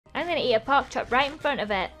gonna eat a pork chop right in front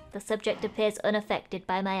of it. The subject appears unaffected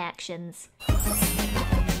by my actions.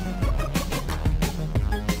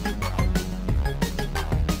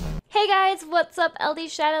 Hey guys, what's up?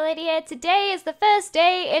 LDShadowLady here. Today is the first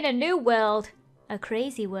day in a new world. A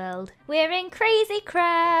crazy world. We're in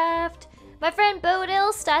Crazycraft. My friend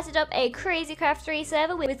Bodil started up a Crazycraft 3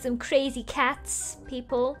 server with some crazy cats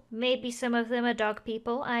people. Maybe some of them are dog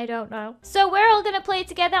people, I don't know. So we're all gonna play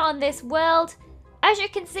together on this world. As you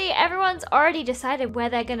can see, everyone's already decided where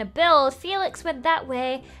they're gonna build. Felix went that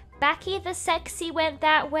way, Backy the Sexy went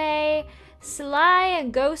that way, Sly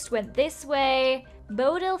and Ghost went this way,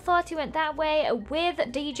 Bodil thought he went that way with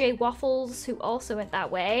DJ Waffles, who also went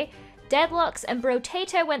that way. Deadlocks and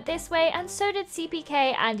Brotato went this way, and so did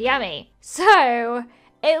CPK and Yami. So,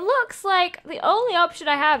 it looks like the only option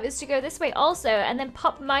I have is to go this way also, and then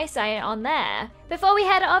pop my sign on there. Before we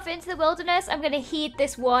head off into the wilderness, I'm gonna heed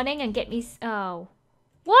this warning and get me... Oh.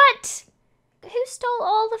 What? Who stole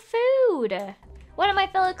all the food? One of my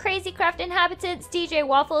fellow Crazycraft inhabitants, DJ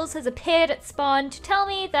Waffles, has appeared at spawn to tell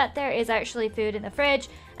me that there is actually food in the fridge,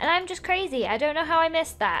 and I'm just crazy. I don't know how I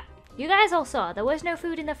missed that. You guys all saw there was no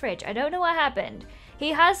food in the fridge. I don't know what happened.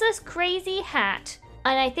 He has this crazy hat,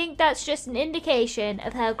 and I think that's just an indication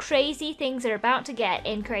of how crazy things are about to get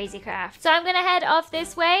in Crazycraft. So I'm gonna head off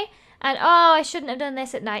this way, and oh, I shouldn't have done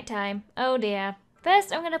this at nighttime. Oh dear.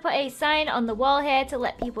 First, I'm gonna put a sign on the wall here to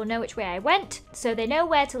let people know which way I went, so they know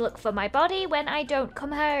where to look for my body when I don't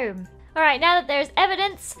come home. Alright, now that there's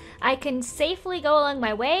evidence, I can safely go along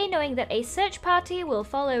my way, knowing that a search party will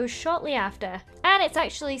follow shortly after. And it's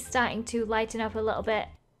actually starting to lighten up a little bit.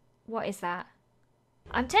 What is that?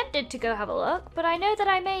 I'm tempted to go have a look, but I know that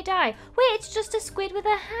I may die. Wait, it's just a squid with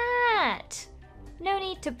a hat! No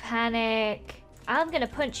need to panic. I'm gonna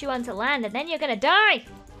punch you onto land and then you're gonna die!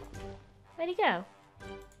 Where'd he go?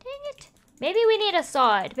 Dang it. Maybe we need a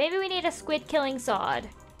sword. Maybe we need a squid killing sword.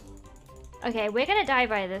 Okay, we're gonna die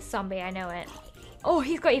by this zombie, I know it. Oh,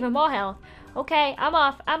 he's got even more health. Okay, I'm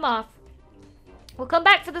off. We'll come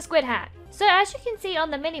back for the squid hat. So as you can see on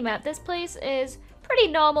the minimap, this place is pretty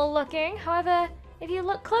normal looking. However, if you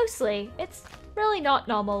look closely, it's really not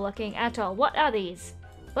normal looking at all. What are these?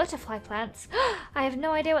 Butterfly plants. I have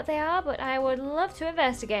no idea what they are, but I would love to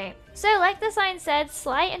investigate. So like the sign said,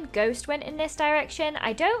 Sly and Ghost went in this direction.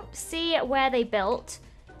 I don't see where they built.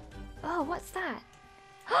 Oh, what's that?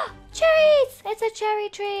 Cherries! It's a cherry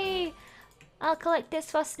tree! I'll collect this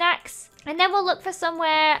for snacks. And then we'll look for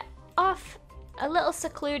somewhere off, a little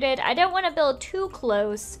secluded. I don't want to build too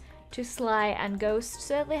close to Sly and Ghost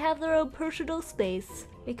so they have their own personal space.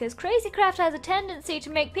 Because Crazycraft has a tendency to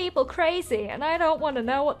make people crazy, and I don't want to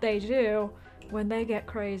know what they do when they get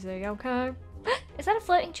crazy, okay? Is that a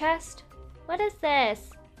floating chest? What is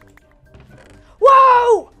this?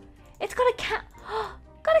 Whoa! It's got a cat.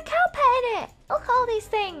 Got a cow pet in it! Look at all these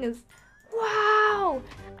things! Wow!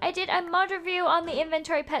 I did a mod review on the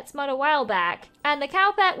inventory pets mod a while back, and the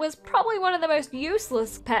cow pet was probably one of the most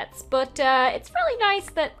useless pets, but it's really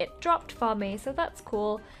nice that it dropped for me, so that's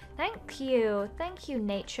cool. Thank you,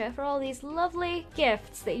 nature, for all these lovely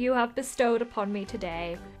gifts that you have bestowed upon me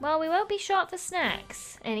today. Well, we won't be short for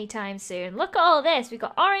snacks anytime soon. Look at all this! We've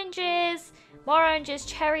got oranges, more oranges,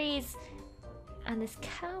 cherries, and this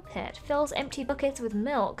cow pit fills empty buckets with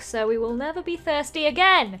milk, so we will never be thirsty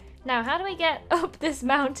again. Now, how do we get up this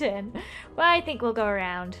mountain? Well, I think we'll go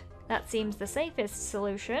around. That seems the safest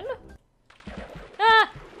solution.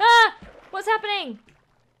 Ah! Ah! What's happening?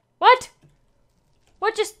 What?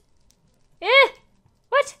 What just... Eh?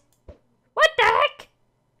 What? What the heck?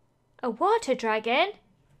 A water dragon?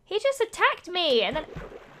 He just attacked me and then...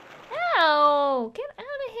 Ow! Get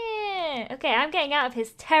out of here! Okay, I'm getting out of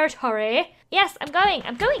his territory. Yes, I'm going!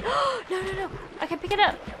 Oh, no. I can pick it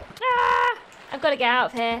up. Ah! I've got to get out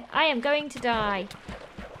of here. I am going to die.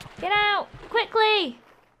 Get out! Quickly!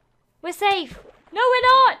 We're safe. No, we're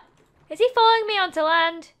not! Is he following me onto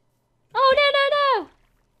land? Oh, no!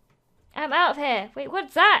 I'm out of here. Wait,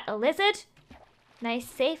 what's that? A lizard? Nice,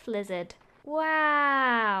 safe lizard.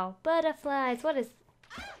 Wow. Butterflies. What is...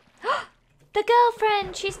 The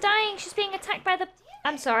girlfriend! She's dying. She's being attacked by the...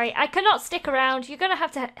 I'm sorry. I cannot stick around. You're going to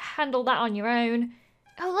have to handle that on your own.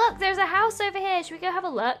 Oh, look. There's a house over here. Should we go have a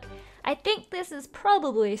look? I think this is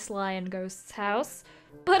probably Sly and Ghost's house,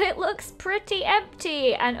 but it looks pretty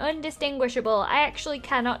empty and undistinguishable. I actually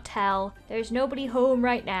cannot tell. There's nobody home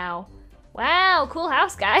right now. Wow, cool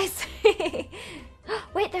house, guys.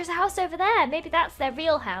 Wait, there's a house over there. Maybe that's their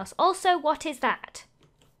real house. Also, what is that?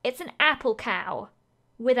 It's an apple cow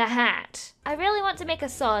with a hat. I really want to make a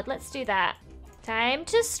sword. Let's do that. Time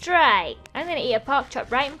to strike. I'm gonna eat a pork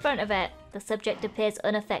chop right in front of it. The subject appears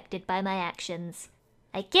unaffected by my actions.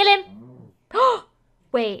 I kill him.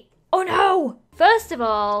 Wait. Oh no! First of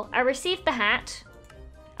all, I received the hat.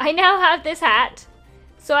 I now have this hat.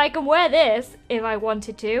 So I can wear this if I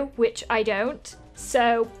wanted to, which I don't.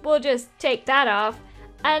 So we'll just take that off.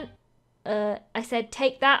 And I said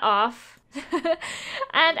take that off.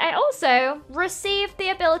 And I also received the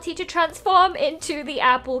ability to transform into the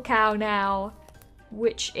apple cow now,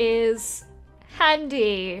 which is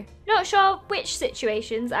handy. Not sure which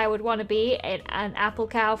situations I would want to be an apple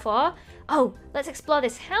cow for. Oh, let's explore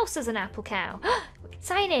this house as an apple cow.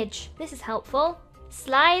 Signage. This is helpful.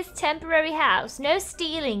 Sly's temporary house. No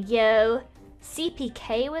stealing, yo.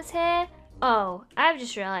 CPK was here. Oh, I've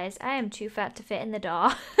just realized I am too fat to fit in the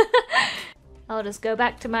door. I'll just go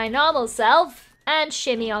back to my normal self and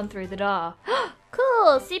shimmy on through the door.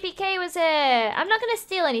 Cool, CPK was here. I'm not gonna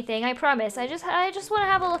steal anything, I promise. I just want to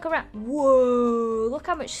have a look around. Whoa, look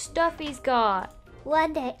how much stuff he's got.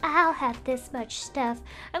 One day I'll have this much stuff.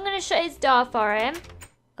 I'm gonna shut his door for him.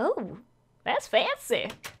 Oh, that's fancy.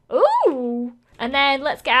 Ooh, and then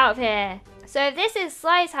let's get out of here. So if this is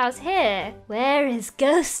Sly's house here, where is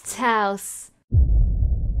Ghost's house?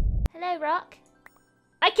 Hello, Rock.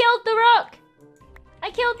 I killed the rock.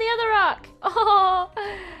 I killed the other rock. Oh,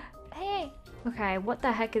 hey. Okay, what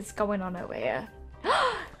the heck is going on over here?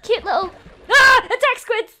 Cute little... Attack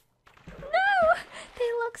squids! No!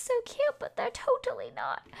 They look so cute, but they're totally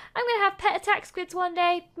not. I'm gonna have pet attack squids one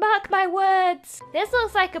day. Mark my words. This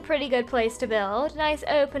looks like a pretty good place to build. Nice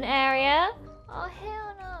open area. Oh,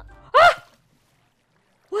 hell no. Ah!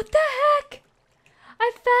 What the heck?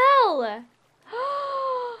 I fell!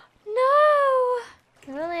 No!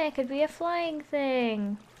 If only I could be a flying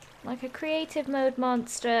thing. Like a creative mode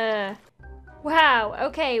monster. Wow,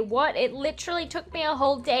 okay, what? It literally took me a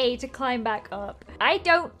whole day to climb back up. I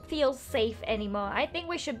don't feel safe anymore. I think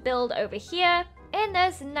we should build over here. And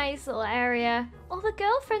there's a nice little area. All the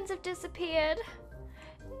girlfriends have disappeared.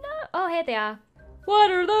 No. Oh, here they are.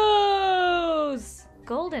 What are those?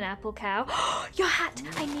 Golden apple cow. Your hat,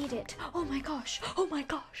 I need it. Oh my gosh, oh my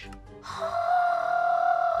gosh.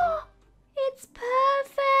 It's perfect.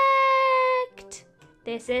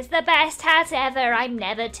 This is the best hat ever. I'm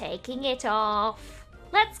never taking it off.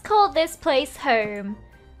 Let's call this place home.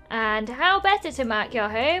 And how better to mark your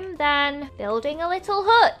home than building a little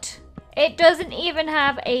hut? It doesn't even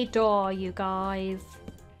have a door, you guys.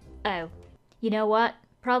 Oh, you know what?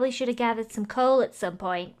 Probably should have gathered some coal at some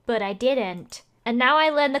point, but I didn't. And now I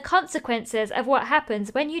learn the consequences of what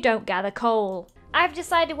happens when you don't gather coal. I've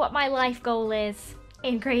decided what my life goal is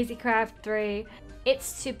in Crazycraft 3.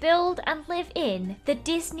 It's to build and live in the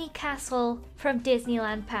Disney Castle from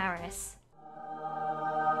Disneyland Paris.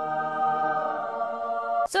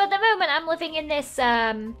 So at the moment I'm living in this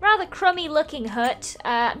rather crummy looking hut.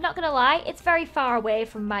 I'm not gonna lie, it's very far away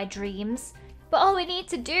from my dreams. But all we need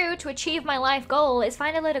to do to achieve my life goal is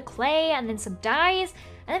find a load of clay and then some dyes,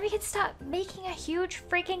 and then we can start making a huge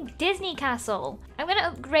freaking Disney castle. I'm gonna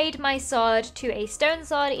upgrade my sword to a stone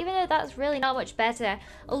sword, even though that's really not much better.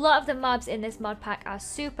 A lot of the mobs in this mod pack are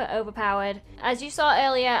super overpowered. As you saw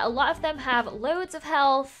earlier, a lot of them have loads of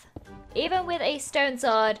health. Even with a stone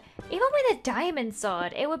sword, even with a diamond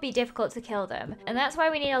sword, it would be difficult to kill them. And that's why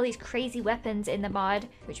we need all these crazy weapons in the mod,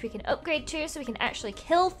 which we can upgrade to so we can actually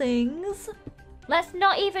kill things. Let's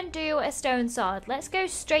not even do a stone sword. Let's go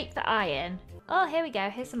straight for iron. Oh, here we go.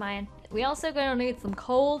 Here's some iron. We also gonna need some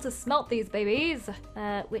coal to smelt these babies,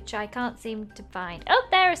 which I can't seem to find. Oh,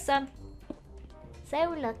 there is some.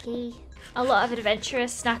 So lucky. A lot of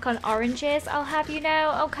adventurers snack on oranges, I'll have you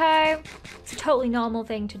know, okay? It's a totally normal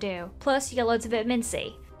thing to do. Plus, you get loads of vitamin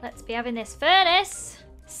C. Let's be having this furnace.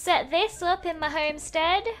 Set this up in my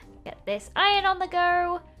homestead. Get this iron on the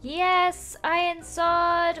go. Yes, iron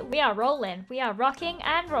sword. We are rolling. We are rocking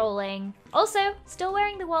and rolling. Also, still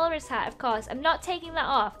wearing the walrus hat, of course. I'm not taking that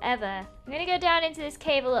off, ever. I'm gonna go down into this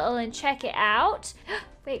cave a little and check it out.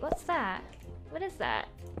 Wait, what's that? What is that?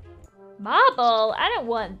 Marble? I don't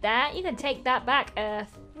want that. You can take that back,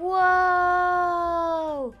 Earth.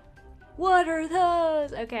 Whoa! What are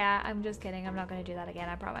those? Okay, I'm just kidding. I'm not gonna do that again,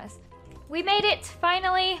 I promise. We made it,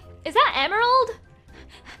 finally. Is that emerald?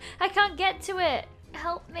 I can't get to it.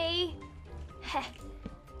 Help me. Heh.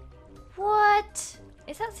 What?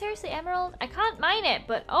 Is that seriously emerald? I can't mine it,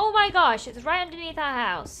 but oh my gosh, it's right underneath our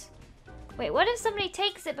house. Wait, what if somebody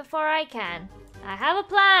takes it before I can? I have a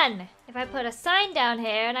plan. If I put a sign down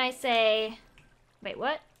here and I say... Wait,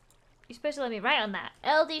 what? You're supposed to let me write on that.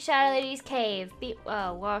 LDShadowLady's cave.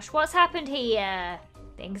 Oh gosh, what's happened here?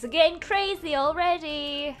 Things are getting crazy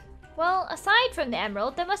already. Well, aside from the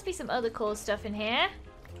emerald, there must be some other cool stuff in here.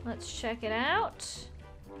 Let's check it out.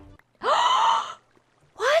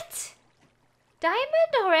 What?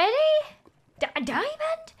 Diamond already?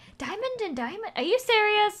 Diamond? Diamond and diamond? Are you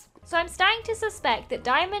serious? So I'm starting to suspect that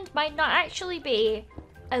diamond might not actually be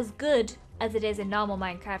as good as it is in normal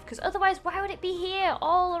Minecraft, because otherwise why would it be here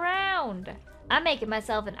all around? I'm making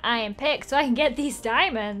myself an iron pick so I can get these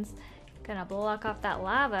diamonds. Gonna block off that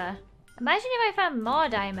lava. Imagine if I found more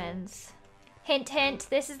diamonds. Hint, hint,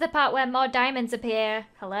 this is the part where more diamonds appear.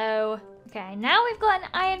 Hello. Okay, now we've got an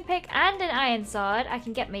iron pick and an iron sword. I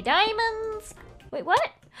can get me diamonds. Wait, what?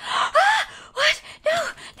 Ah! What? No! No, no,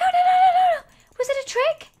 no, no, no, no! Was it a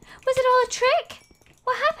trick? Was it all a trick?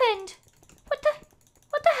 What happened? What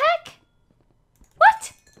the heck?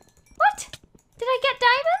 What? What? Did I get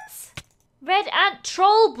diamonds? Red ant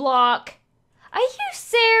troll block. Are you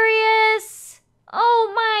serious?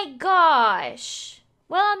 Oh my gosh.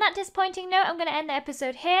 Well, on that disappointing note, I'm going to end the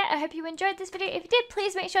episode here. I hope you enjoyed this video. If you did,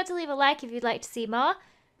 please make sure to leave a like if you'd like to see more.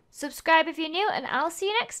 Subscribe if you're new, and I'll see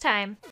you next time.